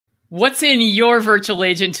What's in your virtual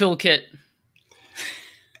agent toolkit?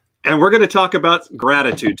 And we're going to talk about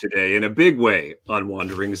gratitude today in a big way on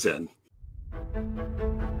Wandering Zen.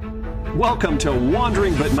 Welcome to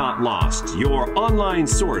Wandering But Not Lost, your online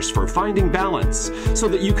source for finding balance so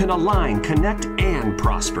that you can align, connect, and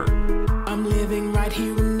prosper. I'm living right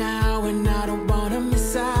here and now, and I don't want to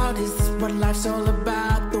miss out. Is this what life's all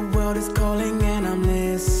about? The world is calling and I'm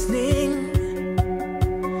listening.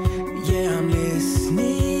 Yeah, I'm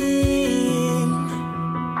listening.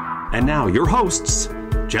 And now your hosts,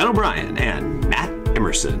 Jen O'Brien and Matt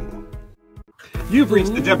Emerson. You've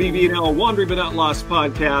reached the WBNL Wandering But Not Lost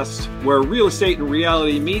podcast, where real estate and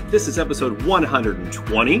reality meet. This is episode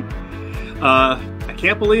 120. I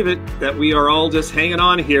can't believe it that we are all just hanging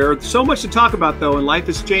on here. So much to talk about, though, and life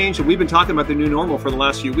has changed. And we've been talking about the new normal for the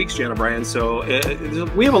last few weeks, Jan O'Brien. So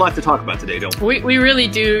we have a lot to talk about today, don't we? We really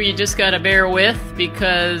do. You just got to bear with,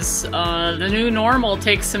 because the new normal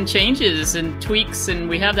takes some changes and tweaks, and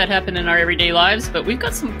we have that happen in our everyday lives. But we've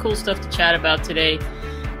got some cool stuff to chat about today.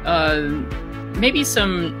 Maybe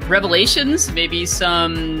some revelations, maybe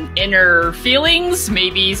some inner feelings,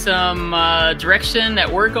 maybe some direction that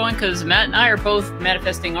we're going, because Matt and I are both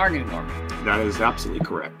manifesting our new normal. That is absolutely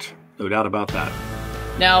correct. No doubt about that.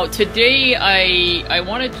 Now, today I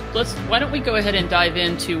wanted, why don't we go ahead and dive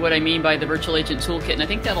into what I mean by the Virtual Agent Toolkit, and I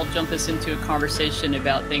think that'll jump us into a conversation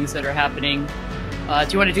about things that are happening. Do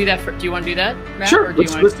you want to do that? Do you want to do that, Matt? Sure. Or do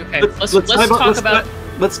Let's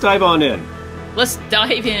dive on in. Let's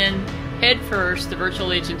dive in. Head first, the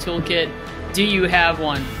Virtual Agent Toolkit. Do you have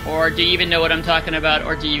one? Or do you even know what I'm talking about?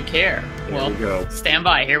 Or do you care? There we go. Stand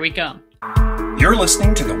by. Here we come. You're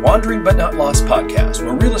listening to the Wandering But Not Lost podcast,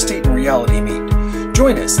 where real estate and reality meet.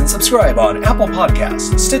 Join us and subscribe on Apple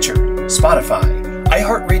Podcasts, Stitcher, Spotify,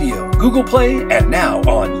 iHeartRadio, Google Play, and now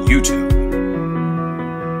on YouTube.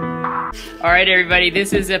 All right, everybody,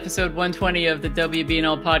 this is episode 120 of the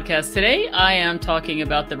WBNL podcast. Today, I am talking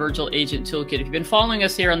about the Virtual Agent Toolkit. If you've been following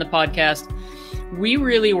us here on the podcast, we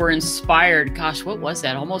really were inspired. Gosh, what was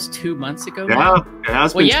that? Almost 2 months ago? Yeah, it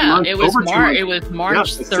has been 2 months. It was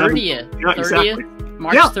March 30th. Exactly.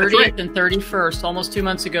 March 30th and 31st, almost 2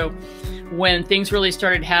 months ago, when things really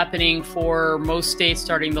started happening for most states,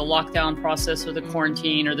 starting the lockdown process or the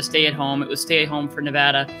quarantine or the stay-at-home. It was stay-at-home for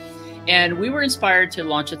Nevada. And we were inspired to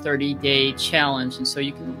launch a 30-day challenge. And so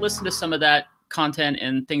you can listen to some of that content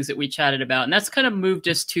and things that we chatted about. And that's kind of moved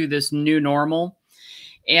us to this new normal.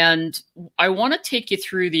 And I want to take you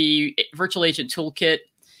through the Virtual Agent Toolkit.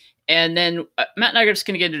 And then Matt and I are just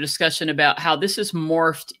going to get into a discussion about how this has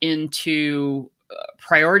morphed into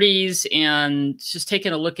priorities and just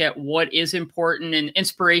taking a look at what is important and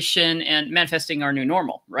inspiration and manifesting our new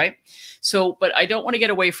normal, right? So, but I don't want to get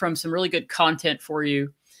away from some really good content for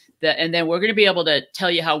you. And then we're going to be able to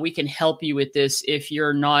tell you how we can help you with this if you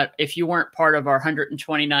weren't part of our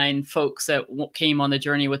 129 folks that came on the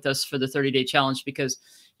journey with us for the 30-day challenge, because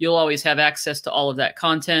you'll always have access to all of that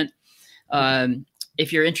content.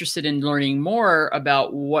 If you're interested in learning more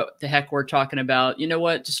about what the heck we're talking about, you know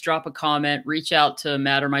what? Just drop a comment, reach out to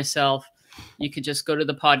Matt or myself. You could just go to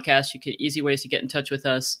the podcast. Easy ways to get in touch with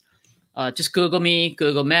us. Just Google me,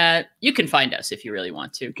 Google Matt. You can find us if you really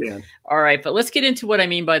want to. Okay. All right, but let's get into what I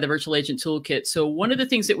mean by the Virtual Agent Toolkit. So one of the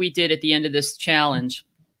things that we did at the end of this challenge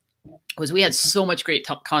was we had so much great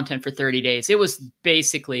content for 30 days. It was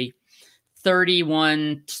basically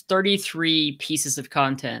 33 pieces of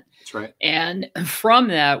content. That's right. And from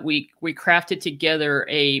that, we crafted together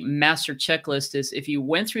a master checklist. Is if you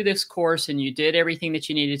went through this course and you did everything that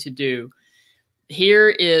you needed to do, here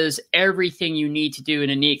is everything you need to do in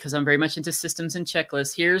a neat, because I'm very much into systems and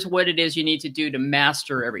checklists. Here's what it is you need to do to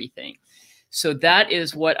master everything. So that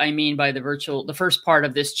is what I mean by the first part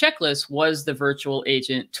of this checklist was the Virtual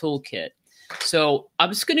Agent Toolkit. So I'm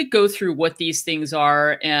just going to go through what these things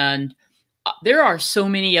are. And there are so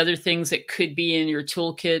many other things that could be in your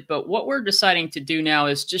toolkit. But what we're deciding to do now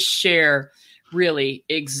is just share really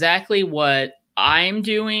exactly what I'm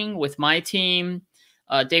doing with my team.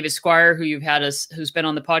 David Squire, who's been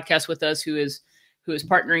on the podcast with us, who is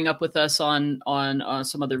partnering up with us on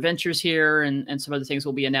some other ventures here and some other things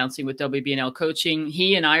we'll be announcing with WBNL Coaching.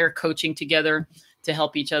 He and I are coaching together to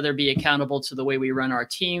help each other be accountable to the way we run our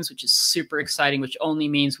teams, which is super exciting, which only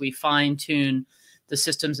means we fine tune the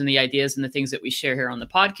systems and the ideas and the things that we share here on the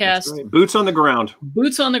podcast. Right. Boots on the ground.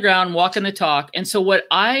 Boots on the ground, walking the talk. And so what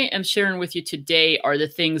I am sharing with you today are the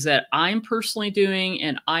things that I'm personally doing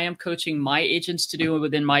and I am coaching my agents to do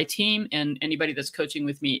within my team. And anybody that's coaching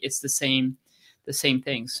with me, it's the same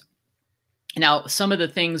things. Now, some of the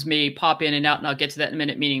things may pop in and out, and I'll get to that in a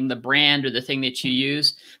minute, meaning the brand or the thing that you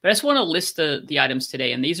use. But I just want to list the items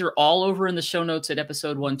today. And these are all over in the show notes at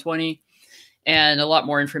episode 120, and a lot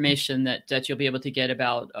more information that you'll be able to get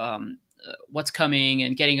about what's coming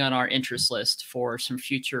and getting on our interest list for some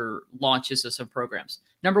future launches of some programs.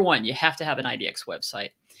 Number one, you have to have an IDX website.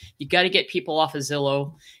 You got to get people off of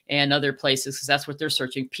Zillow and other places because that's what they're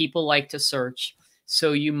searching. People like to search.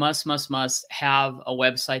 So you must have a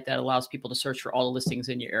website that allows people to search for all the listings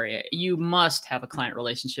in your area. You must have a client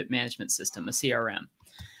relationship management system, a CRM.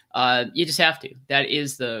 You just have to. That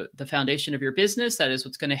is the foundation of your business. That is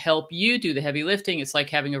what's going to help you do the heavy lifting. It's like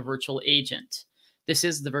having a virtual agent. This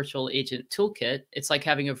is the virtual agent toolkit. It's like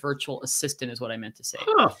having a virtual assistant is what I meant to say.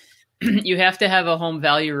 Huh. You have to have a home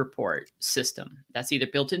value report system. That's either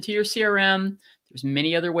built into your CRM. There's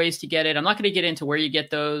many other ways to get it. I'm not going to get into where you get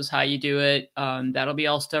those, how you do it. That'll be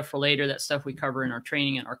all stuff for later. That stuff we cover in our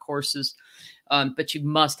training and our courses. But you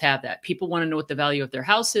must have that. People want to know what the value of their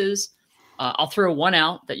house is. I'll throw one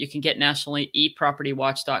out that you can get nationally,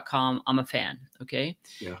 epropertywatch.com. I'm a fan. Okay.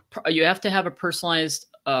 Yeah. You have to have a personalized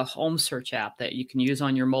home search app that you can use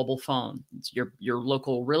on your mobile phone. It's your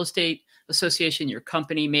local real estate association, your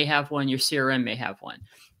company may have one, your CRM may have one.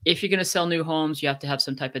 If you're going to sell new homes, you have to have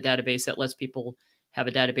some type of database that lets people have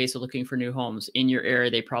a database of looking for new homes in your area.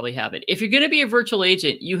 They probably have it. If you're going to be a virtual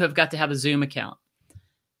agent, you have got to have a Zoom account.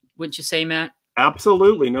 Wouldn't you say, Matt?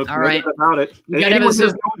 Absolutely. No doubt about it. Anyone who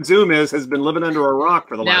doesn't know what Zoom is has been living under a rock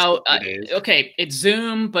for the last couple days. Okay, it's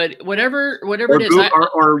Zoom, but whatever it is.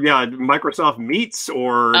 Microsoft Meets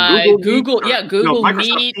or Google Microsoft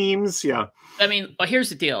Meet. Teams. Yeah. I mean, here's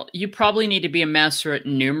the deal. You probably need to be a master at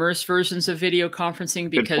numerous versions of video conferencing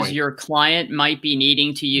because your client might be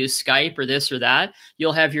needing to use Skype or this or that.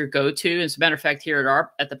 You'll have your go-to. As a matter of fact, here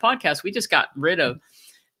at the podcast, we just got rid of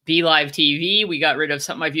BeLive TV. We got rid of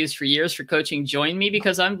something I've used for years for coaching, Join Me,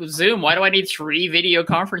 because I'm with Zoom. Why do I need 3 video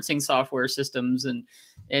conferencing software systems and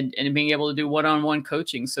being able to do one-on-one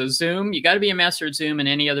coaching? So Zoom, you got to be a master at Zoom and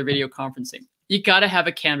any other video conferencing. You got to have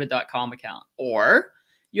a Canva.com account, or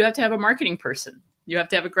you have to have a marketing person. You have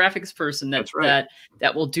to have a graphics person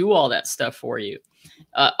that will do all that stuff for you.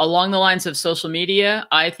 Along the lines of social media,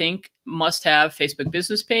 I think must have Facebook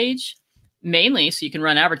business page, mainly so you can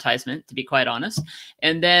run advertisement, to be quite honest.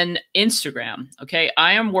 And then Instagram. Okay.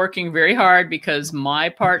 I am working very hard because my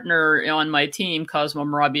partner on my team, Cosmo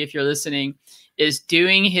Marabi, if you're listening, is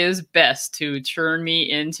doing his best to turn me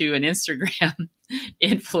into an Instagram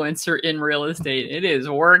influencer in real estate. It is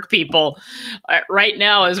work, people. Right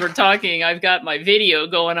now, as we're talking, I've got my video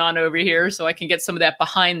going on over here so I can get some of that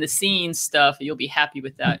behind the scenes stuff. You'll be happy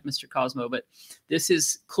with that, Mr. Cosmo. But this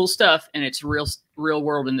is cool stuff, and it's real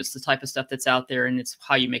world, and it's the type of stuff that's out there, and it's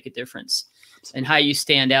how you make a difference and how you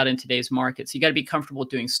stand out in today's market. So you got to be comfortable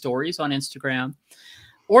doing stories on Instagram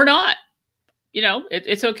or not. You know,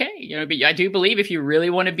 it's okay. You know, but I do believe if you really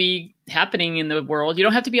want to be happening in the world, you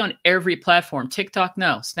don't have to be on every platform. TikTok,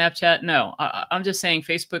 no. Snapchat, no. I'm just saying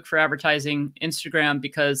Facebook for advertising, Instagram,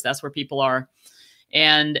 because that's where people are.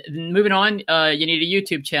 And moving on, you need a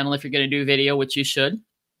YouTube channel if you're going to do video, which you should.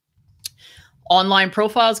 Online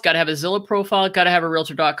profiles, got to have a Zillow profile, got to have a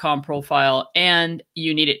Realtor.com profile, and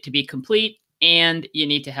you need it to be complete, and you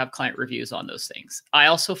need to have client reviews on those things. I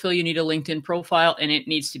also feel you need a LinkedIn profile, and it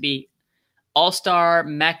needs to be All-Star,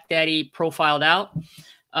 Mac Daddy profiled out.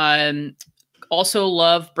 Also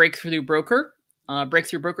love Breakthrough Broker.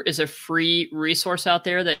 Breakthrough Broker is a free resource out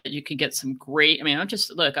there that you can get some great, I mean,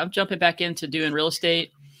 I'm jumping back into doing real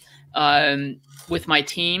estate with my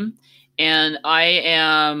team. And I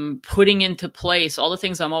am putting into place all the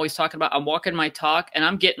things I'm always talking about. I'm walking my talk and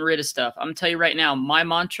I'm getting rid of stuff. I'm going to tell you right now, my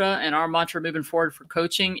mantra and our mantra moving forward for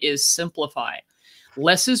coaching is simplify.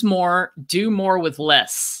 Less is more, do more with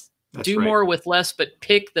less. More with less, but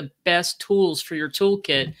pick the best tools for your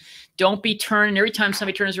toolkit. Don't be turning every time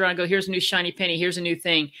somebody turns around and go, here's a new shiny penny, here's a new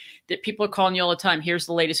thing that people are calling you all the time. Here's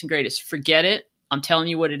the latest and greatest. Forget it. I'm telling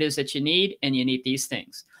you what it is that you need, and you need these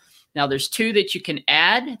things. Now, there's 2 that you can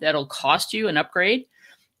add that'll cost you an upgrade,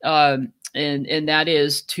 and that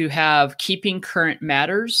is to have Keeping Current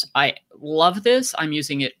Matters. I love this. I'm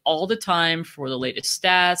using it all the time for the latest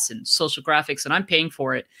stats and social graphics, and I'm paying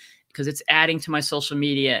for it because it's adding to my social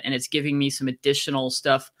media and it's giving me some additional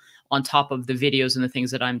stuff on top of the videos and the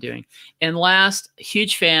things that I'm doing. And last,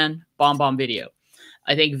 huge fan, BombBomb Video.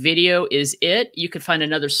 I think video is it. You could find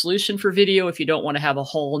another solution for video if you don't want to have a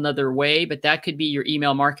whole nother way, but that could be your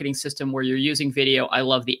email marketing system where you're using video. I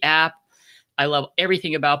love the app. I love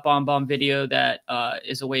everything about BombBomb Video that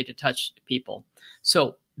is a way to touch people.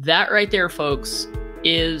 So that right there, folks,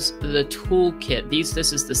 is the toolkit.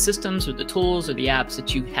 This is the systems or the tools or the apps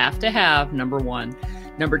that you have to have, number one.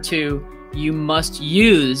 Number two, you must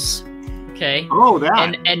use, okay? Oh,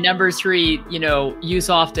 that. And number three, use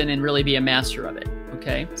often and really be a master of it,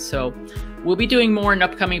 okay? So we'll be doing more in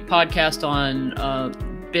upcoming podcast on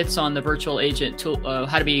bits on the virtual agent tool,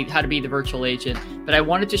 how to be the virtual agent. But I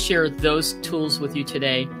wanted to share those tools with you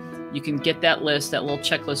today. You can get that list, that little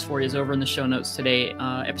checklist for you is over in the show notes today,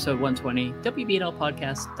 episode 120,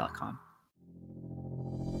 wbnlpodcast.com.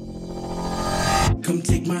 Come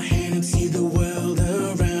take my hand and see the world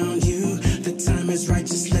around you. The time is right,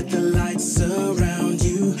 just let the light surround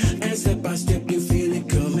you. And step by step you feel it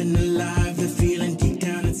coming alive, the feeling deep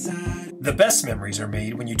down inside. The best memories are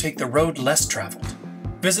made when you take the road less traveled.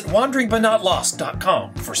 Visit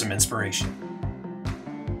wanderingbutnotlost.com for some inspiration.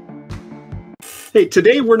 Hey,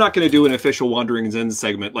 today we're not going to do an official Wandering Zen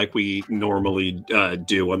segment like we normally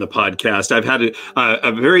do on the podcast. I've had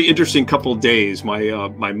a very interesting couple of days.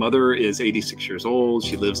 My mother is 86 years old.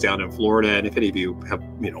 She lives down in Florida, and if any of you have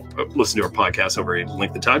listened to our podcast over a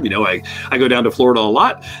length of time, I go down to Florida a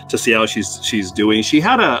lot to see how she's doing. She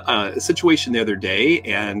had a situation the other day,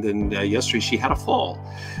 and then yesterday she had a fall.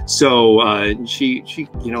 So she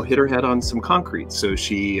hit her head on some concrete. So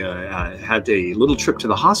she had a little trip to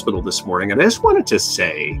the hospital this morning, and I just wanted to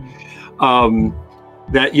say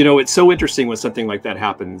that it's so interesting when something like that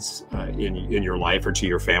happens in your life or to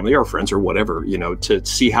your family or friends or whatever, to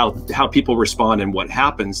see how people respond and what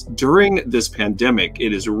happens during this pandemic.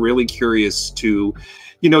 It is really curious to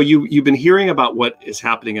you've been hearing about what is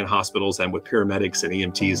happening in hospitals and with paramedics and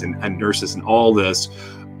EMTs and nurses and all this,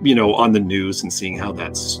 on the news and seeing how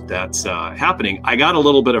that's happening. I got a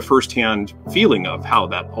little bit of firsthand feeling of how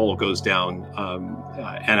that all goes down.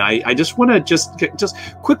 And I just want to just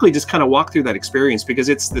quickly kind of walk through that experience, because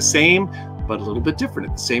it's the same, but a little bit different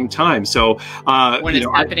at the same time. So when it's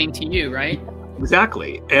happening to you, right?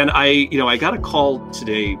 Exactly. And I got a call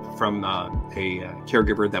today from a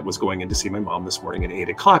caregiver that was going in to see my mom this morning at 8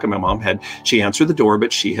 o'clock. And my mom she answered the door,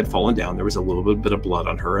 but she had fallen down. There was a little bit of blood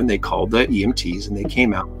on her, and they called the EMTs and they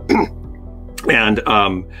came out. And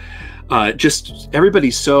just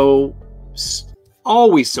everybody's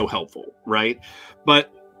always so helpful, right?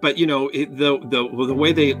 But the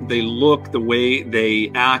way they look, the way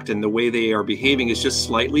they act, and the way they are behaving is just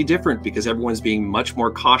slightly different, because everyone's being much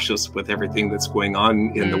more cautious with everything that's going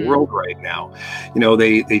on in the world right now.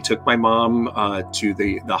 They took my mom to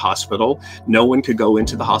the hospital. No one could go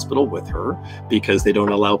into the hospital with her because they don't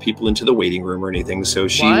allow people into the waiting room or anything. So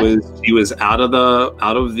she was out of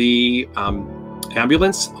the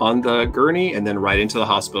ambulance on the gurney and then right into the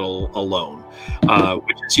hospital alone.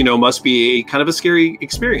 Which is, must be a kind of a scary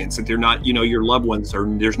experience, that they're not, your loved ones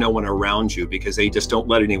there's no one around you because they just don't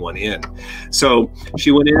let anyone in. So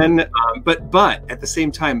she went in, but at the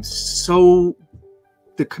same time,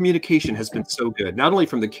 the communication has been so good, not only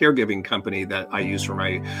from the caregiving company that I use for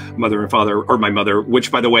my mother and father, or my mother,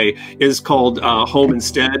 which by the way is called Home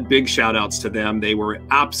Instead. Big shout outs to them. They were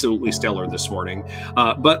absolutely stellar this morning.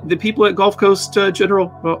 But the people at Gulf Coast General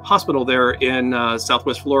Hospital there in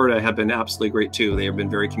Southwest Florida have been absolutely great too. They have been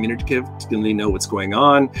very communicative, letting me know what's going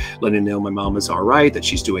on, letting me know my mom is all right, that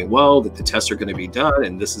she's doing well, that the tests are going to be done,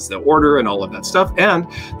 and this is the order and all of that stuff. And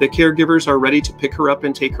the caregivers are ready to pick her up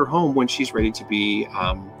and take her home when she's ready to be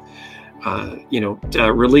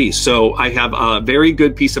release. So I have a very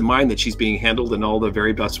good peace of mind that she's being handled in all the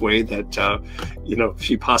very best way that,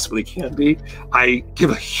 she possibly can be. I give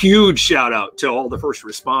a huge shout out to all the first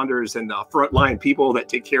responders and the frontline people that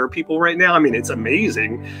take care of people right now. I mean, it's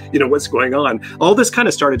amazing, what's going on. All this kind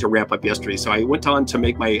of started to ramp up yesterday. So I went on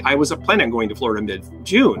to I was planning on going to Florida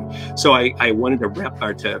mid-June. So I wanted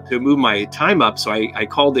to to move my time up. So I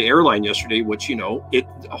called the airline yesterday, which,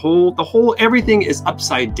 everything is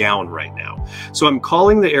upside down right now. So I'm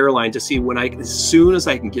calling the airline to see as soon as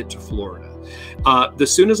I can get to Florida. The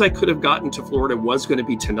soonest I could have gotten to Florida was going to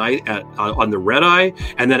be tonight on the red eye.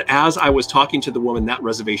 And then as I was talking to the woman, that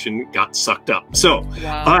reservation got sucked up. So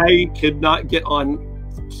wow. I could not get on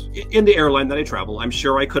in the airline that I travel. I'm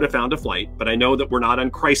sure I could have found a flight, but I know that we're not on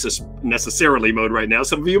crisis necessarily mode right now.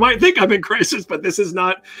 Some of you might think I'm in crisis, but this is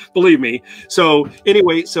not, believe me. So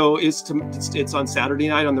anyway, so it's on Saturday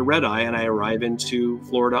night on the red eye, and I arrive into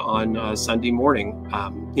Florida on Sunday morning.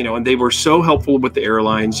 And they were so helpful with the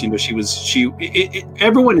airlines.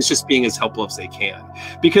 Everyone is just being as helpful as they can,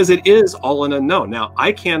 because it is all an unknown. Now,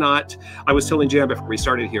 I was telling Jan before we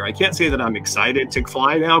started here, I can't say that I'm excited to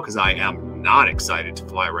fly now, because I am am not excited to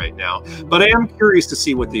fly right now, but I am curious to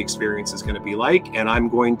see what the experience is going to be like. And I'm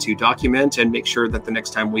going to document and make sure that the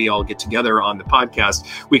next time we all get together on the podcast,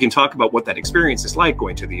 we can talk about what that experience is like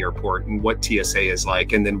going to the airport and what TSA is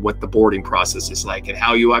like, and then what the boarding process is like, and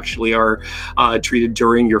how you actually are treated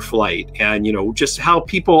during your flight, and, you know, just how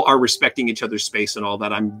people are respecting each other's space and all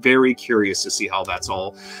that. I'm very curious to see how that's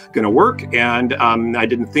all going to work. And I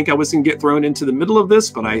didn't think I was going to get thrown into the middle of this,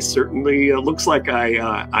 but I certainly looks like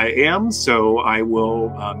I am. So I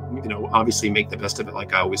will, you know, obviously make the best of it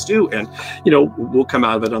like I always do. And, you know, we'll come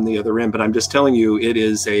out of it on the other end. But I'm just telling you, it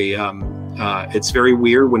is it's very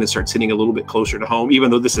weird when it starts hitting a little bit closer to home, even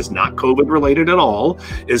though this is not COVID related at all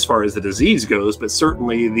as far as the disease goes. But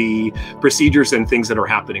certainly the procedures and things that are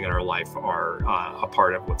happening in our life are a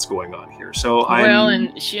part of what's going on here. So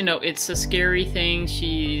and she, you know, it's a scary thing.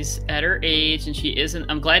 She's at her age and she isn't.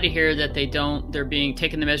 I'm glad to hear that they're being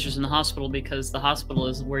taking the measures in the hospital, because the hospital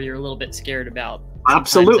is where you're a little bit scared about.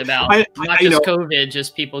 Absolutely. About not just COVID,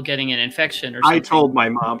 just people getting an infection or something. I told my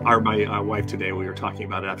mom or my wife today, we were talking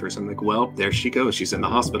about it afterwards. I'm like, well, there she goes. She's in the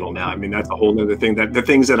hospital now. I mean, that's a whole other thing, that the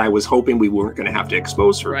things that I was hoping we weren't going to have to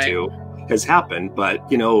expose her to has happened. But,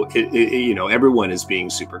 you know, you know, everyone is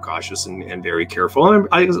being super cautious and very careful. And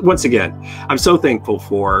once again, I'm so thankful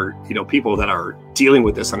for, you know, people that are dealing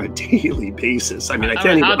with this on a daily basis. I mean,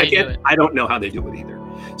 I don't know how they do it either.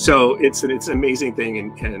 So it's an amazing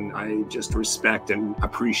thing, and I just respect and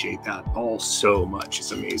appreciate that all so much.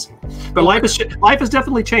 It's amazing. But life has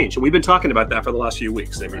definitely changed, and we've been talking about that for the last few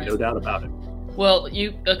weeks. I mean, no doubt about it. Well,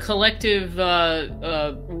 a collective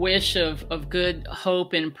wish of good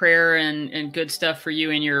hope and prayer and good stuff for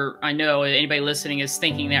you and your. I know anybody listening is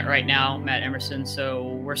thinking that right now, Matt Emerson.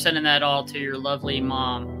 So we're sending that all to your lovely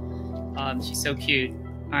mom. She's so cute.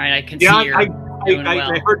 All right, I can see her.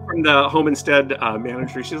 I heard from the Home Instead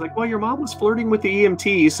manager. She's like, "Well, your mom was flirting with the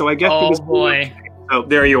EMT, so I guess." Oh boy! So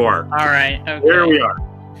there you are. All right. Okay. There we are.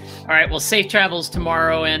 All right. Well, safe travels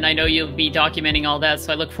tomorrow, and I know you'll be documenting all that.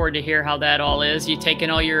 So I look forward to hear how that all is. You taking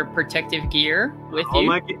all your protective gear with you?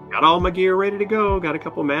 Got all my gear ready to go. Got a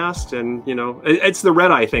couple masks, and you know, it's the red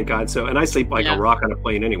eye, thank God. So, and I sleep like a rock on a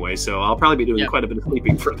plane anyway. So I'll probably be doing quite a bit of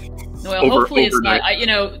sleeping for. Well, hopefully it's not. You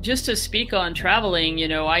know, just to speak on traveling, you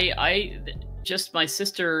know, just my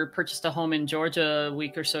sister purchased a home in Georgia a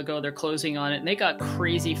week or so ago. They're closing on it, and they got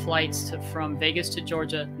crazy flights from Vegas to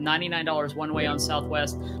Georgia, $99 one way on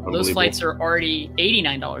Southwest. Those flights are already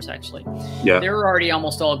 $89 actually. Yeah, they're already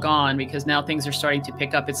almost all gone because now things are starting to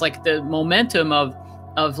pick up. It's like the momentum of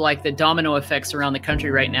like the domino effects around the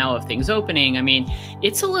country right now of things opening. I mean,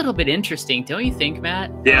 it's a little bit interesting, don't you think,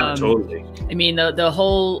 Matt? Yeah, totally. I mean, the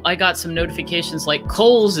whole, I got some notifications like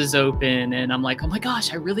Kohl's is open, and I'm like, oh my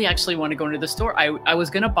gosh, I really actually want to go into the store. I was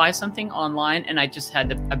going to buy something online, and I just had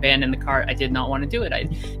to abandon the cart. I did not want to do it.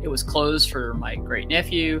 It was closed for my great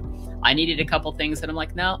nephew. I needed a couple things, and I'm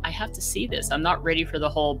like, no, I have to see this. I'm not ready for the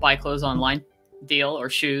whole buy clothes online deal or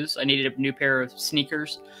shoes. I needed a new pair of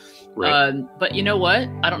sneakers. Right. But you know what?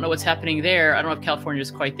 I don't know what's happening there. I don't know if California is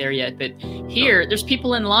quite there yet, but here there's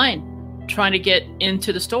people in line trying to get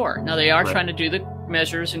into the store. Now they are trying to do the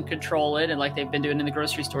measures and control it, and like they've been doing in the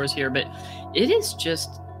grocery stores here, but it is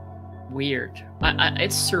just weird.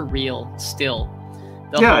 It's surreal still.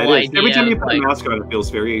 The whole idea, every time you put a mask on, it feels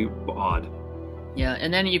very odd. Yeah,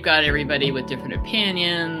 and then you've got everybody with different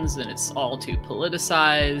opinions, and it's all too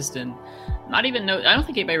politicized, and I don't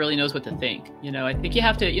think anybody really knows what to think. You know, I think you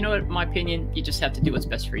have to, you know what, in my opinion, you just have to do what's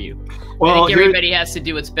best for you. Well, I think everybody has to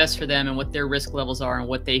do what's best for them and what their risk levels are and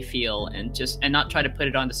what they feel, and not try to put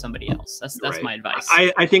it onto somebody else. That's my advice.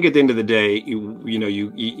 I think at the end of the day,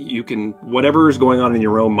 you can, whatever is going on in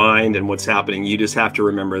your own mind and what's happening, you just have to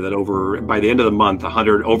remember that by the end of the month,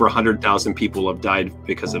 over 100,000 people have died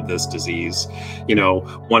because of this disease. You know,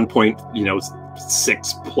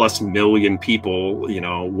 1.6+ million people,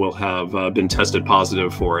 will have been tested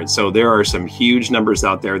positive for it. So there are some huge numbers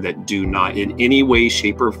out there that do not in any way,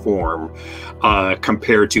 shape, or form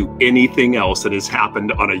compare to anything else that has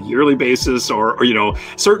happened on a yearly basis, or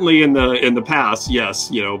certainly in the past, yes,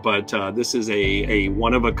 but this is a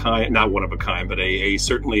one of a kind, not one of a kind, but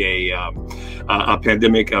certainly a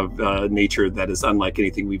pandemic of nature that is unlike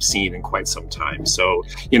anything we've seen in quite some time. So,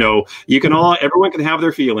 everyone can have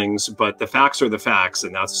their feelings, but the facts are the facts.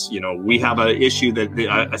 And that's, we have an issue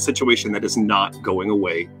a situation that is not going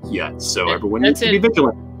away yet. So everyone needs to be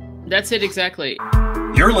vigilant. That's it. Exactly.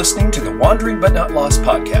 You're listening to the Wandering But Not Lost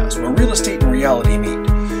podcast, where real estate and reality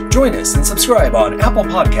meet. Join us and subscribe on Apple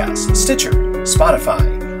Podcasts, Stitcher,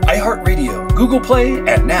 Spotify, iHeartRadio, Google Play,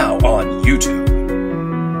 and now on YouTube.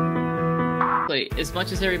 as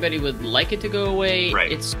much as everybody would like it to go away,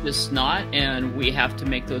 Right. it's just not, and we have to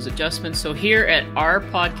make those adjustments. So here at our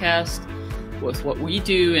podcast, with what we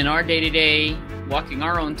do in our day-to-day, walking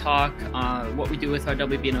our own talk, what we do with our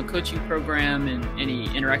WBNO coaching program, and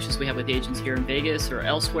any interactions we have with agents here in Vegas or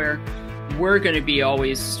elsewhere, we're going to be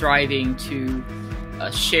always striving to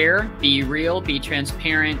share, be real, be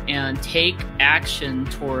transparent, and take action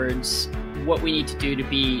towards what we need to do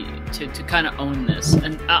to kind of own this.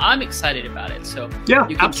 And I'm excited about it. So Yeah,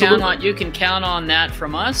 you can absolutely. you can count on that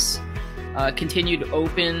from us. Continued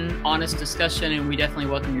open, honest discussion, and we definitely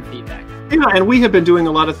welcome your feedback. Yeah, and we have been doing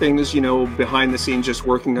a lot of things, behind the scenes, just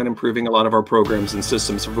working on improving a lot of our programs and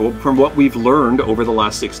systems from what we've learned over the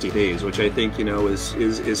last 60 days, which I think,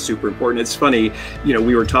 is super important. It's funny,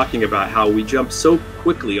 we were talking about how we jumped so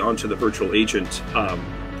quickly onto the virtual agent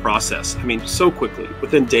process. I mean, so quickly,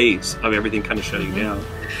 within days of everything kind of shutting down.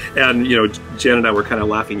 And Jen and I were kind of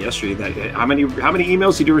laughing yesterday that how many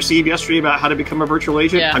emails did you receive yesterday about how to become a virtual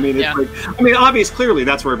agent? Yeah, I mean, it's obviously, clearly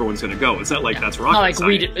that's where everyone's going to go. It's not like that's rocket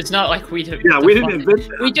science. It's not like we did. Yeah, we didn't invent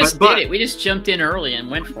that. We just did it. We just jumped in early and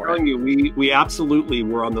went for it. I'm telling you, we absolutely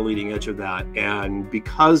were on the leading edge of that, and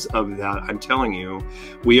because of that, I'm telling you,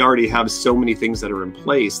 we already have so many things that are in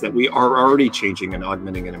place that we are already changing and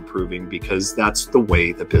augmenting and improving, because that's the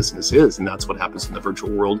way the business is, and that's what happens in the virtual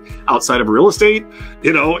world outside of real estate,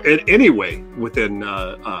 in any way within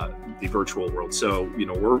the virtual world. So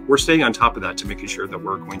we're staying on top of that to making sure that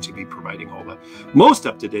we're going to be providing all the most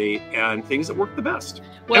up to date and things that work the best.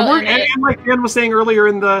 Well, and like Dan was saying earlier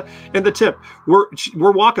in the tip,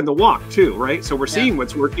 we're walking the walk too, right? So we're seeing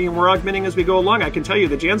what's working and we're augmenting as we go along. I can tell you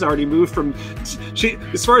that Jan's already moved from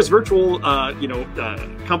as far as virtual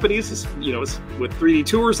companies, with 3D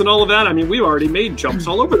tours and all of that. I mean, we've already made jumps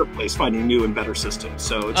all over the place finding new and better systems.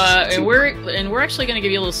 So it's and we're actually going to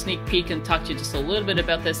give you a little sneak peek and talk to you just a little bit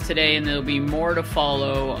about this today, and there'll be more to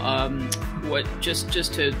follow.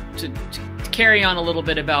 Just to carry on a little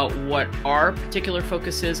bit about what our particular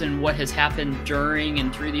focus is and what has happened during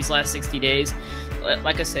and through these last 60 days.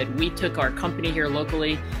 Like I said, we took our company here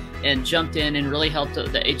locally and jumped in and really helped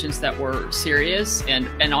the agents that were serious,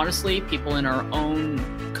 and honestly, people in our own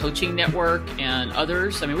coaching network and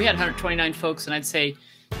others. I mean, we had 129 folks, and I'd say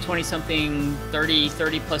 20-something, 30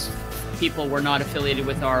 plus people were not affiliated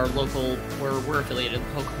with our local, we're affiliated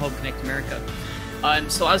with Home Connect America.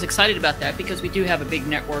 So I was excited about that because we do have a big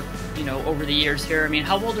network, over the years here. I mean,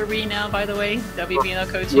 how old are we now, by the way, WBNO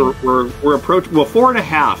coaching? We're approaching,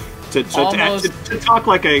 4.5. To talk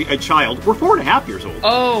like a child, we're 4.5 years old.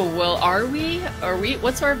 Oh, well, are we?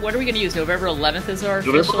 What are we going to use? November 11th is our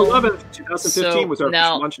official? November 11th, 2015 was our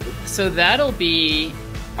official launch. So that'll be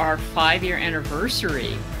our 5-year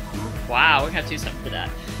anniversary. Wow, we're going to have to do something for that.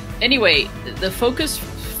 Anyway, the focus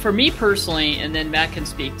for me personally, and then Matt can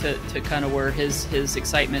speak to kind of where his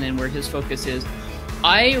excitement and where his focus is.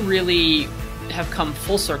 I really have come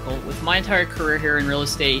full circle with my entire career here in real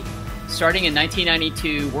estate, starting in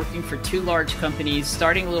 1992, working for 2 large companies,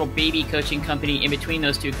 starting a little baby coaching company in between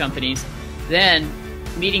those 2 companies, then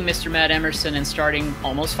meeting Mr. Matt Emerson and starting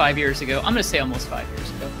almost 5 years ago. I'm going to say almost 5 years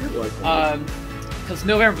ago. Because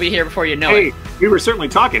November will be here before you know it. We were certainly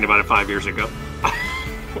talking about it 5 years ago.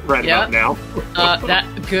 About now. That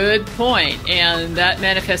good point. And that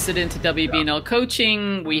manifested into WBNL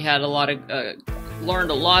coaching. We had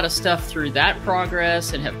learned a lot of stuff through that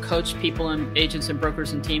progress, and have coached people and agents and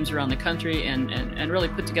brokers and teams around the country, and really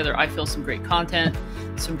put together, I feel, some great content,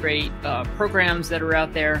 some great programs that are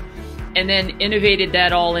out there, and then innovated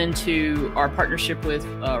that all into our partnership with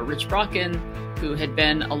Rich Brocken, who had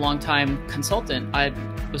been a long-time consultant. I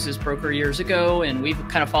was his broker years ago, and we've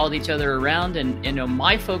kind of followed each other around. And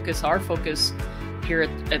our focus here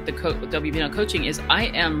at the WBNL coaching is I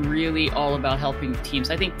am really all about helping teams.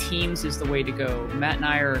 I think teams is the way to go. Matt and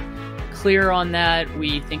I are clear on that.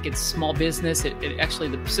 We think it's small business. It actually,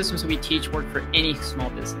 the systems that we teach work for any small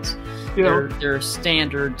business. They're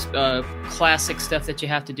standard, classic stuff that you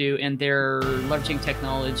have to do, and they're leveraging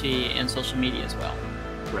technology and social media as well.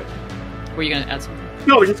 Right. Were you going to add something?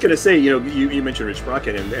 No, I was just going to say, you mentioned Rich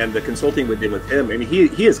Brocken and the consulting we did with him. I mean,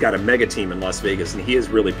 he has got a mega team in Las Vegas, and he has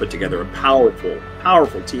really put together a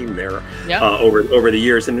powerful team there over the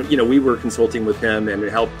years. And, we were consulting with him and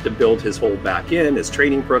helped to build his whole back end, his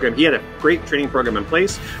training program. He had a great training program in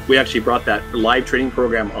place. We actually brought that live training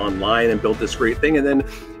program online and built this great thing. And then,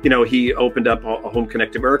 he opened up a Home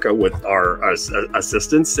Connect America with our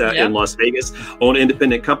assistants in Las Vegas, own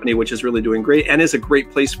independent company, which is really doing great and is a great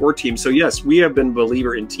place for teams. So yes, we have been a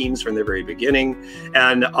believer in teams from the very beginning,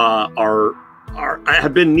 and our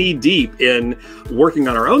have been knee deep in working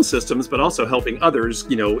on our own systems, but also helping others,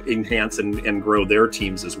 enhance and grow their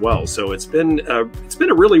teams as well. So it's been a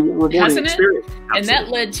really rewarding experience. Absolutely. And that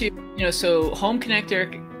led to, so Home Connect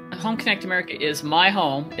America is my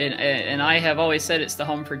home, and I have always said it's the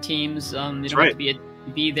home for teams. You don't have to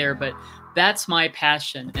be there, but that's my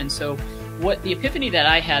passion. And so what the epiphany that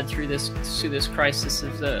I had through this crisis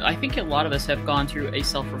is I think a lot of us have gone through a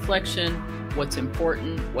self-reflection. What's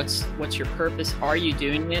important? What's your purpose? Are you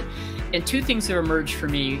doing it? And two things have emerged for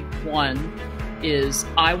me. One is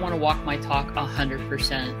I want to walk my talk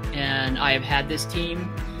 100%. And I have had this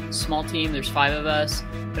team, small team, there's 5 of us,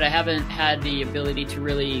 but I haven't had the ability to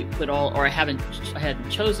really I hadn't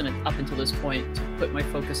chosen it up until this point to put my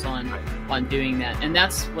focus on doing that. And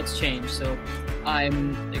that's what's changed. So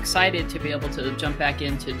I'm excited to be able to jump back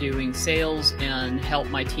into doing sales and help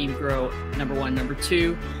my team grow, number one. Number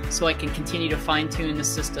two, so I can continue to fine tune the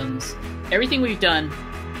systems. Everything we've done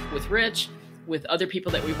with Rich, with other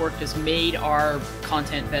people that we've worked has made our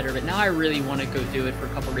content better. But now I really want to go do it for a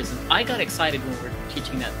couple of reasons. I got excited when we were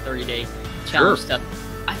teaching that 30-day challenge stuff.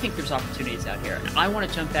 I think there's opportunities out here. And I want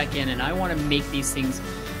to jump back in and I want to make these things,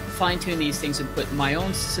 fine-tune these things and put my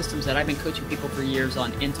own systems that I've been coaching people for years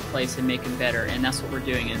on into place and make them better. And that's what we're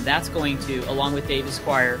doing. And that's going to, along with Dave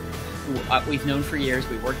Esquire, who we've known for years.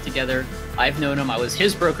 We worked together. I've known him. I was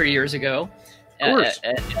his broker years ago. Of course.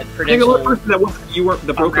 At Prudential. You weren't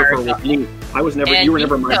the broker for with me. You were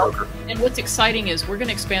never my broker. And what's exciting is we're going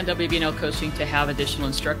to expand WBNL coaching to have additional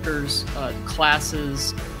instructors,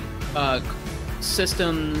 classes,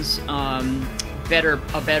 systems, a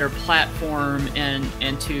better platform, and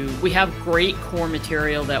we have great core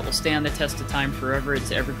material that will stand the test of time forever.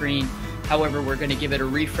 It's evergreen. However, we're going to give it a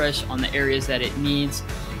refresh on the areas that it needs.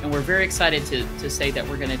 And we're very excited to say that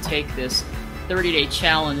we're going to take this 30-day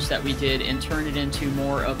challenge that we did and turn it into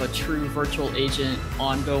more of a true virtual agent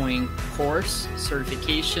ongoing course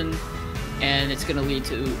certification, and it's going to lead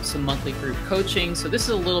to some monthly group coaching. So this is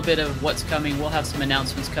a little bit of what's coming. We'll have some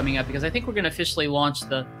announcements coming up because I think we're going to officially launch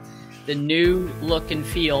the new look and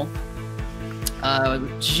feel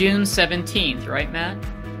June 17th, right, Matt?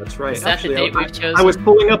 That's right. Is that the date we've chosen? I was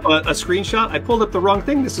pulling up a screenshot. I pulled up the wrong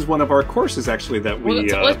thing. This is one of our courses, actually, that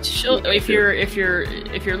we. Let's show. If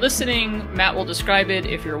you're listening, Matt will describe it.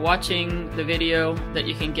 If you're watching the video, that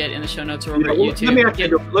you can get in the show notes or over at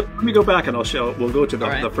YouTube. Let me go back and I'll show. We'll go to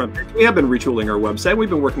the front page. We have been retooling our website. We've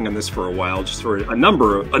been working on this for a while, just for a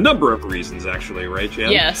number of reasons, actually, right,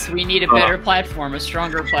 Jan? Yes, we need a better platform, a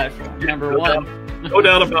stronger platform. Number one. No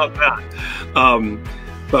doubt about that.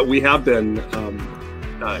 But we have been.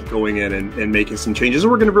 Going in and making some changes.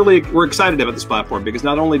 We're excited about this platform because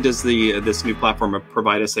not only does this new platform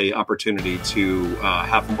provide us a opportunity to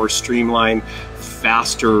have more streamlined,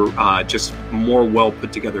 faster, just more well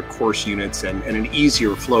put together course units and an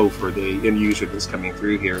easier flow for the end user that's coming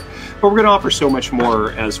through here. But we're going to offer so much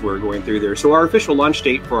more as we're going through there. So our official launch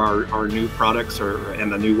date for our new products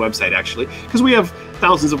and the new website, actually, because we have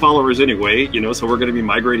thousands of followers anyway, so we're going to be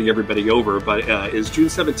migrating everybody over, but is June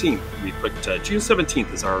 17th. We put June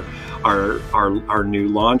 17th is our new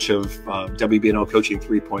launch of WBNL Coaching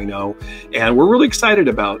 3.0, and we're really excited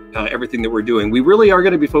about everything that we're doing. We really are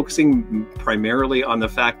going to be focusing primarily on the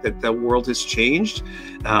fact that the world has changed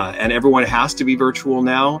and everyone has to be virtual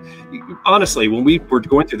now. Honestly, when we were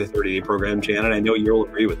going through the 30-day program, Jan, and I know you'll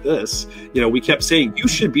agree with this, we kept saying you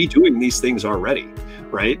should be doing these things already,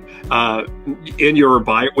 right?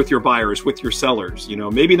 With your buyers, with your sellers,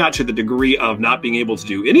 maybe not to the degree of not being able to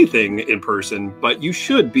do anything in person, but you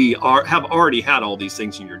should have already had all these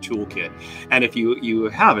things in your toolkit. And if you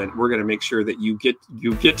haven't, we're going to make sure that you get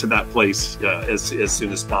to that place as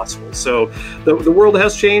soon as possible. So the world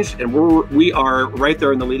has changed, and we are right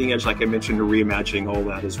there on the leading edge, like I mentioned, to reimagining all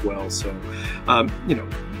that as well. So,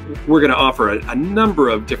 we're going to offer a number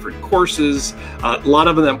of different courses. A lot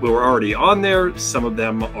of them were already on there. Some of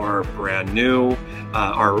them are brand new.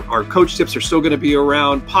 Our coach tips are still going to be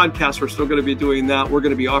around. Podcasts, we're still going to be doing that. We're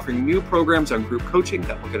going to be offering new programs on group coaching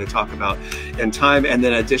that we're going to talk about in time, and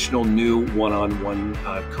then additional new one-on-one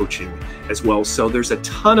coaching as well. So there's a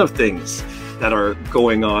ton of things that are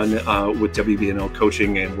going on with WBNL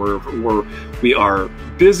coaching, and we are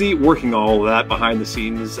busy working all of that behind the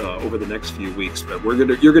scenes over the next few weeks. But you're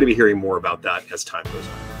going to be hearing more about that as time goes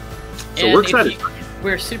on. So we're excited.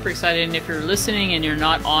 We're super excited, and if you're listening and you're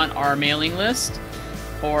not on our mailing list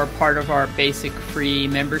or part of our basic free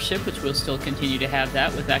membership, which we'll still continue to have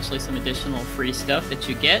that with actually some additional free stuff that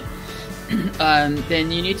you get,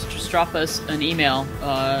 then you need to just drop us an email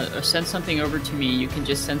or send something over to me. You can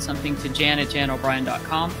just send something to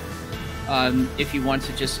jan@janobrien.com. If you want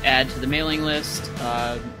to just add to the mailing list,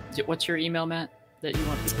 What's your email, Matt, that you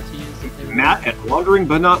want people to use? If they Matt at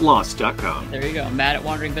wanderingbutnotlost.com. There you go. Matt at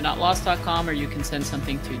wanderingbutnotlost.com, or you can send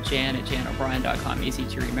something to Jan at janobrien.com. Easy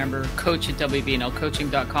to remember. Coach at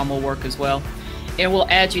wbnlcoaching.com will work as well. And we'll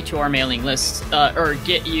add you to our mailing list, or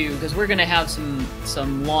get you, because we're going to have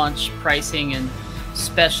some launch pricing and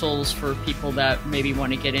specials for people that maybe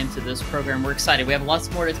want to get into this program. We're excited. We have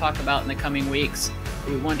lots more to talk about in the coming weeks.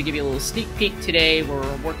 We wanted to give you a little sneak peek today.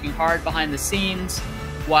 We're working hard behind the scenes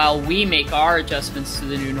while we make our adjustments to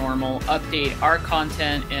the new normal, update our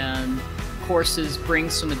content and courses, bring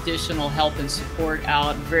some additional help and support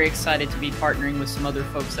out. I'm very excited to be partnering with some other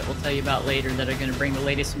folks that we'll tell you about later that are going to bring the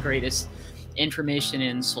latest and greatest information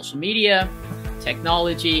in social media,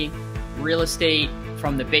 technology, real estate,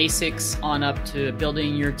 from the basics on up to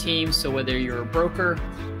building your team. So whether you're a broker,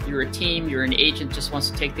 you're a team, you're an agent, just wants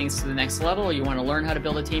to take things to the next level, or you want to learn how to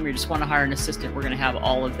build a team, or you just want to hire an assistant, we're going to have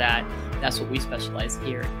all of that. That's what we specialize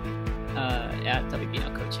here at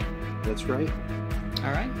WBNL Coaching. That's right.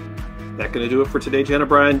 All right. That going to do it for today, Jan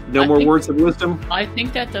O'Brien? No more words of wisdom? I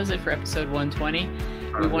think that does it for episode 120.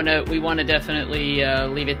 Right. We want to definitely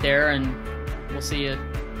leave it there, and we'll see you.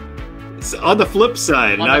 So on the flip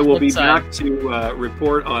side, and I will be back to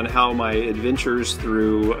report on how my adventures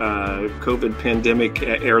through COVID pandemic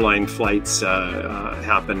airline flights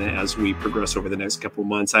happen as we progress over the next couple of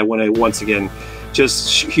months. I want to once again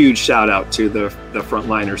just huge shout out to the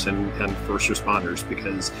frontliners and first responders,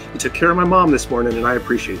 because you took care of my mom this morning, and I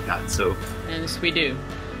appreciate that. So, yes, we do.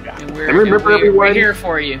 Yeah. And remember, everyone, we're here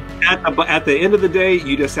for you. At the end of the day,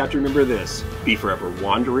 you just have to remember this: be forever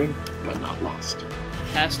wandering, but not lost.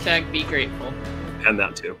 #be grateful. And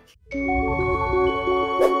that too.